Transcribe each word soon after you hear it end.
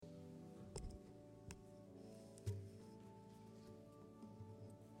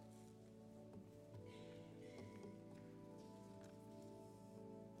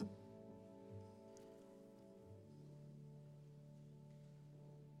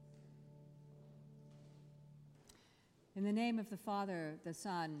In the name of the Father, the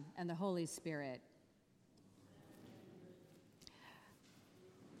Son, and the Holy Spirit.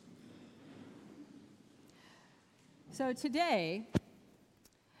 So today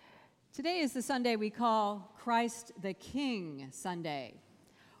is the Sunday we call Christ the King Sunday,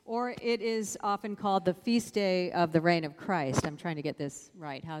 or it is often called the Feast Day of the Reign of Christ. I'm trying to get this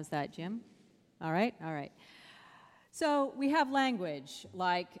right. How's that, Jim? All right. So we have language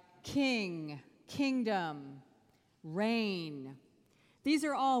like king, kingdom, reign. These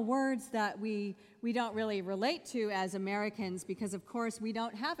are all words that we don't really relate to as Americans because, of course, we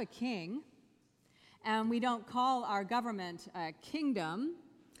don't have a king, and we don't call our government a kingdom,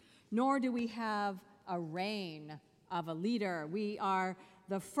 nor do we have a reign of a leader. We are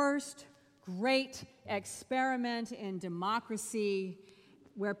the first great experiment in democracy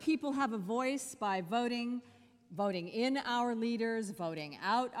where people have a voice by voting in our leaders, voting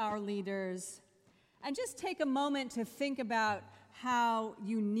out our leaders. And just take a moment to think about how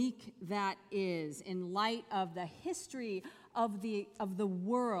unique that is in light of the history of the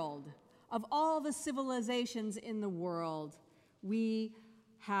world, of all the civilizations in the world. We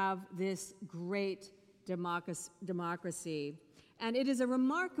have this great democracy. And it is a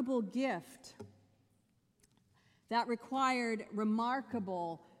remarkable gift that required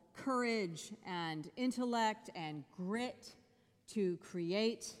remarkable courage and intellect and grit to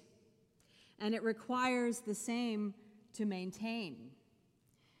create. And it requires the same to maintain.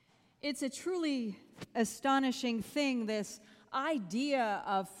 It's a truly astonishing thing, this idea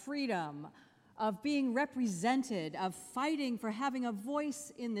of freedom, of being represented, of fighting for having a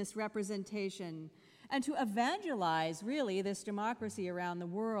voice in this representation, and to evangelize, really, this democracy around the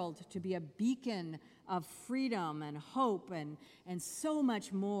world, to be a beacon of freedom and hope and so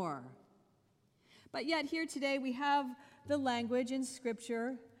much more. But yet here today we have the language in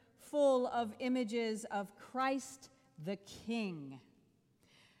Scripture full of images of Christ the King.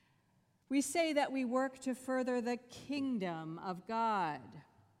 We say that we work to further the kingdom of God.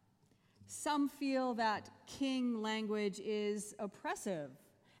 Some feel that king language is oppressive,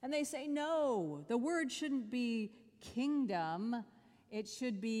 and they say, no, the word shouldn't be kingdom, it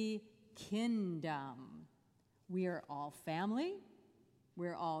should be kindom. We are all family,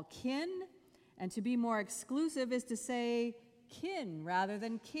 we're all kin, and to be more exclusive is to say kin rather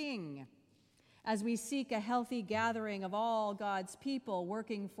than king, as we seek a healthy gathering of all God's people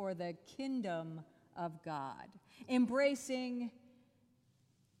working for the kingdom of God, embracing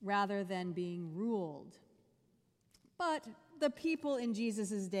rather than being ruled. But the people in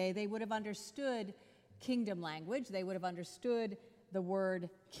Jesus' day, they would have understood kingdom language. They would have understood the word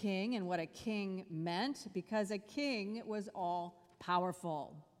king and what a king meant, because a king was all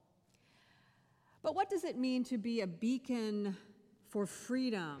powerful. But what does it mean to be a beacon for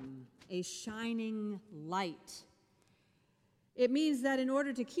freedom, a shining light? It means that in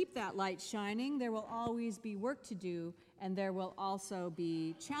order to keep that light shining, there will always be work to do, and there will also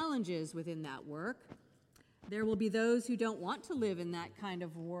be challenges within that work. There will be those who don't want to live in that kind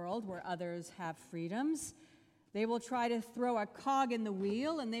of world where others have freedoms. They will try to throw a cog in the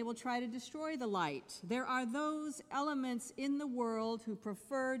wheel, and they will try to destroy the light. There are those elements in the world who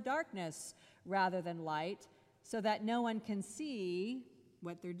prefer darkness rather than light, so that no one can see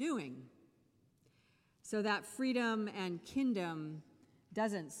what they're doing, so that freedom and kingdom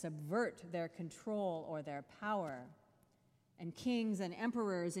doesn't subvert their control or their power. And kings and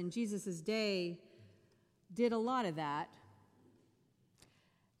emperors in Jesus' day did a lot of that.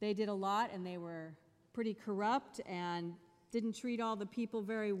 They did a lot, and they were pretty corrupt and didn't treat all the people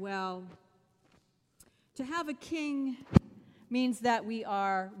very well. To have a king means that we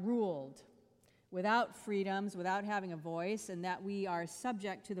are ruled without freedoms, without having a voice, and that we are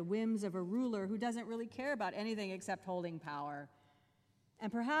subject to the whims of a ruler who doesn't really care about anything except holding power.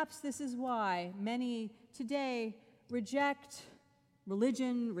 And perhaps this is why many today reject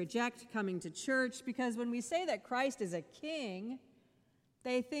religion, reject coming to church, because when we say that Christ is a king,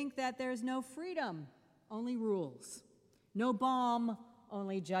 they think that there's no freedom, only rules, no balm,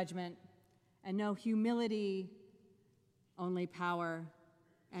 only judgment, and no humility, only power,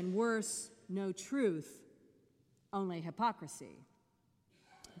 and worse, no truth, only hypocrisy.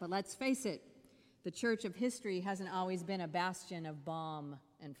 But let's face it, the church of history hasn't always been a bastion of balm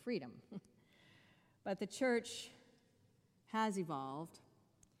and freedom. But the church has evolved,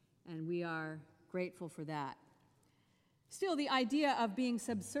 and we are grateful for that. Still, the idea of being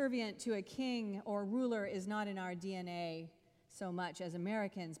subservient to a king or ruler is not in our DNA so much as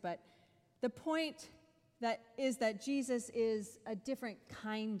Americans, but the point that Jesus is a different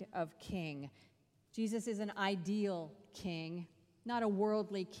kind of king. Jesus is an ideal king, not a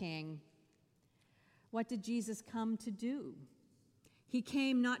worldly king. What did Jesus come to do? He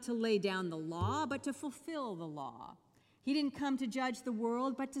came not to lay down the law, but to fulfill the law. He didn't come to judge the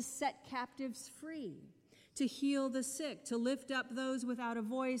world, but to set captives free, to heal the sick, to lift up those without a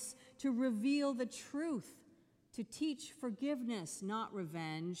voice, to reveal the truth, to teach forgiveness, not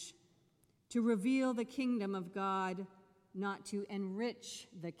revenge, to reveal the kingdom of God, not to enrich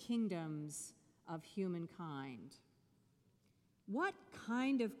the kingdoms of humankind. What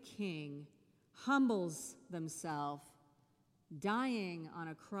kind of king humbles themselves, dying on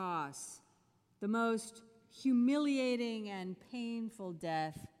a cross, the most humiliating and painful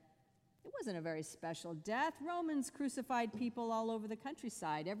death? It wasn't a very special death. Romans crucified people all over the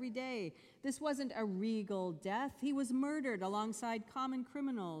countryside every day. This wasn't a regal death. He was murdered alongside common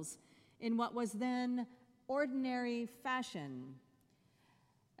criminals in what was then ordinary fashion.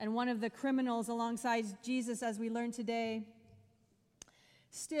 And one of the criminals alongside Jesus, as we learn today,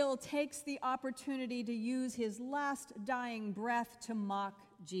 still takes the opportunity to use his last dying breath to mock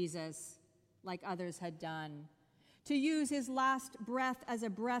Jesus, like others had done, to use his last breath as a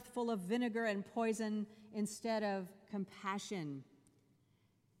breath full of vinegar and poison instead of compassion.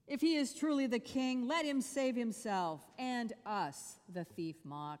 If he is truly the king, let him save himself and us, the thief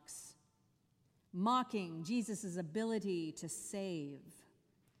mocks, mocking Jesus' ability to save.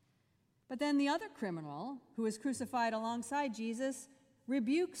 But then the other criminal, who is crucified alongside Jesus,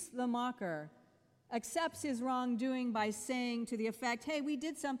 rebukes the mocker, accepts his wrongdoing by saying to the effect, hey, we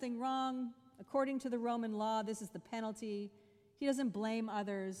did something wrong. According to the Roman law, this is the penalty. He doesn't blame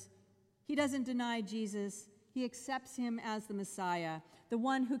others. He doesn't deny Jesus. He accepts him as the Messiah, the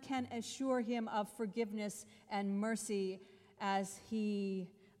one who can assure him of forgiveness and mercy as he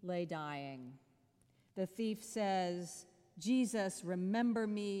lay dying. The thief says, Jesus, remember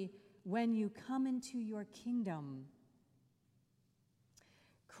me when you come into your kingdom.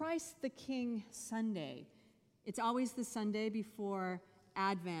 Christ the King Sunday. It's always the Sunday before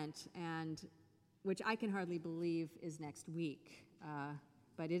Advent, and which I can hardly believe is next week,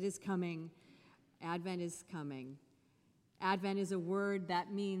 but it is coming. Advent is coming. Advent is a word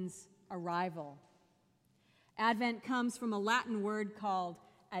that means arrival. Advent comes from a Latin word called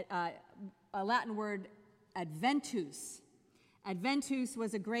adventus. Adventus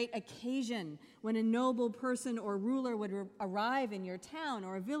was a great occasion when a noble person or ruler would arrive in your town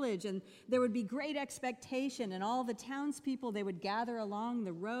or a village, and there would be great expectation, and all the townspeople, they would gather along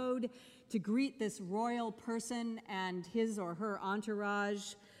the road to greet this royal person and his or her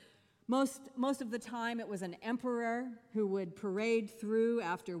entourage. Most of the time, it was an emperor who would parade through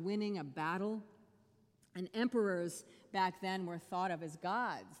after winning a battle. And emperors back then were thought of as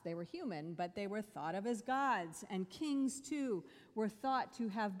gods. They were human, but they were thought of as gods. And kings, too, were thought to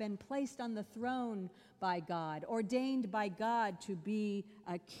have been placed on the throne by God, ordained by God to be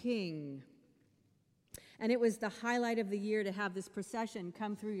a king. And it was the highlight of the year to have this procession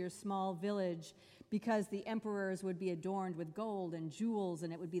come through your small village, because the emperors would be adorned with gold and jewels,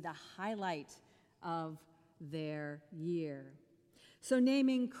 and it would be the highlight of their year. So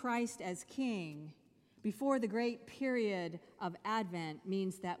naming Christ as king before the great period of Advent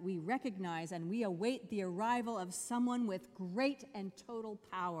means that we recognize and we await the arrival of someone with great and total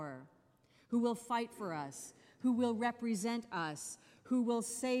power, who will fight for us, who will represent us, who will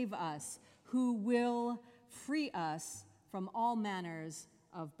save us, who will free us from all manners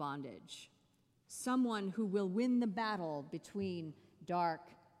of bondage. Someone who will win the battle between dark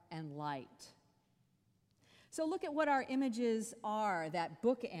and light. So look at what our images are that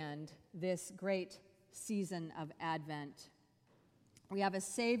bookend this great season of Advent. We have a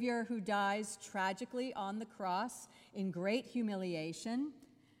Savior who dies tragically on the cross in great humiliation.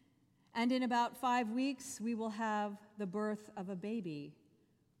 And in about 5 weeks, we will have the birth of a baby,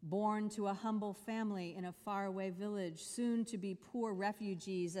 born to a humble family in a faraway village, soon to be poor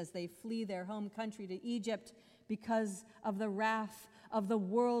refugees as they flee their home country to Egypt because of the wrath of the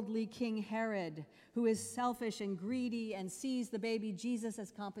worldly King Herod, who is selfish and greedy and sees the baby Jesus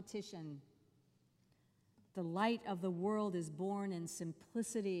as competition. The light of the world is born in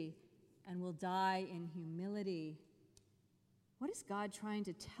simplicity and will die in humility. What is God trying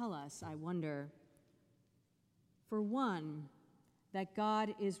to tell us, I wonder? For one, that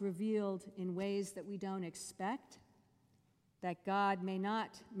God is revealed in ways that we don't expect, that God may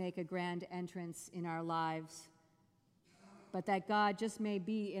not make a grand entrance in our lives, but that God just may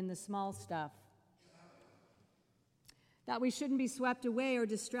be in the small stuff. That we shouldn't be swept away or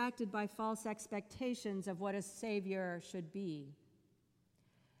distracted by false expectations of what a Savior should be.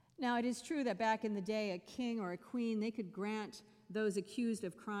 Now, it is true that back in the day, a king or a queen, they could grant those accused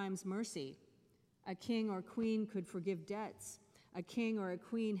of crimes mercy. A king or queen could forgive debts. A king or a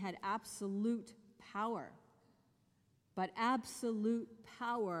queen had absolute power. But absolute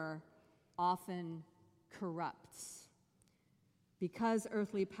power often corrupts, because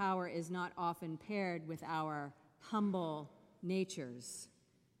earthly power is not often paired with our humble natures.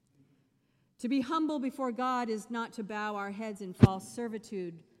 To be humble before God is not to bow our heads in false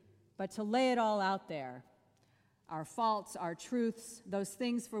servitude, but to lay it all out there. Our faults, our truths, those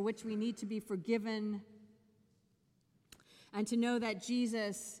things for which we need to be forgiven, and to know that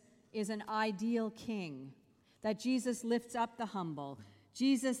Jesus is an ideal king, that Jesus lifts up the humble.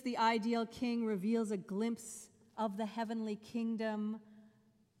 Jesus, the ideal king, reveals a glimpse of the heavenly kingdom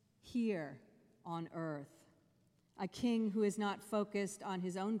here on earth. A king who is not focused on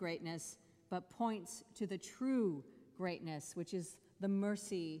his own greatness, but points to the true greatness, which is the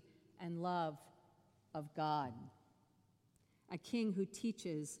mercy and love of God. A king who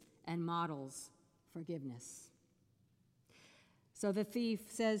teaches and models forgiveness. So the thief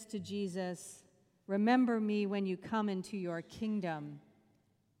says to Jesus, "Remember me when you come into your kingdom."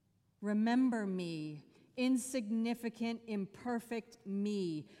 Remember me, insignificant, imperfect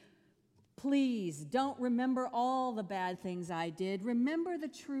me. Please don't remember all the bad things I did. Remember the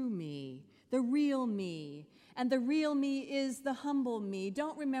true me, the real me. And the real me is the humble me.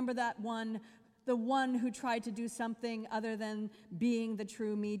 Don't remember that one, the one who tried to do something other than being the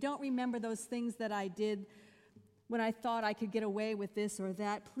true me. Don't remember those things that I did when I thought I could get away with this or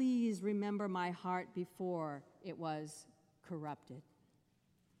that. Please remember my heart before it was corrupted.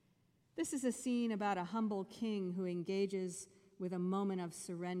 This is a scene about a humble king who engages with a moment of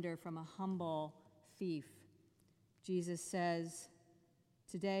surrender from a humble thief. Jesus says,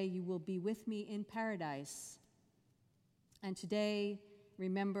 "Today you will be with me in paradise." And today,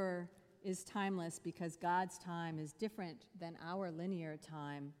 remember, is timeless because God's time is different than our linear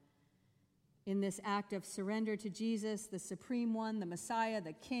time. In this act of surrender to Jesus, the Supreme One, the Messiah,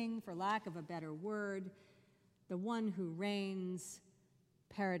 the King, for lack of a better word, the one who reigns,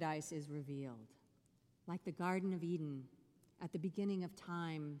 paradise is revealed. Like the Garden of Eden at the beginning of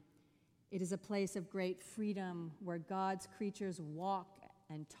time, it is a place of great freedom where God's creatures walk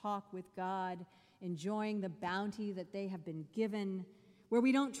and talk with God, enjoying the bounty that they have been given, where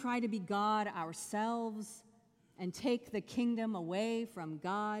we don't try to be God ourselves and take the kingdom away from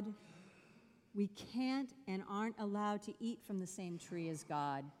God. We can't and aren't allowed to eat from the same tree as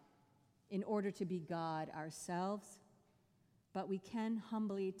God in order to be God ourselves, but we can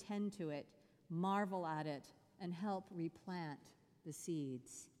humbly tend to it, marvel at it, and help replant the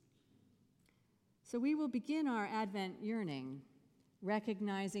seeds. So we will begin our Advent yearning,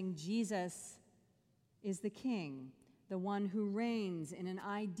 recognizing Jesus is the King, the one who reigns in an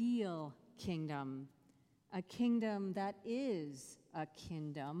ideal kingdom, a kingdom that is a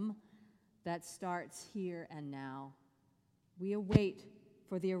kingdom that starts here and now. We await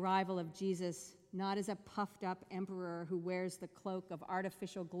for the arrival of Jesus, not as a puffed-up emperor who wears the cloak of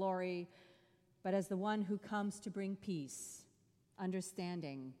artificial glory, but as the one who comes to bring peace,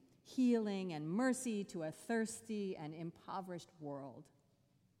 understanding, healing, and mercy to a thirsty and impoverished world.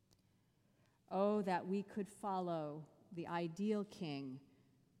 Oh, that we could follow the ideal king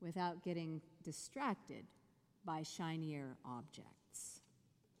without getting distracted by shinier objects.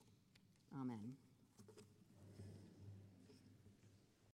 Amen.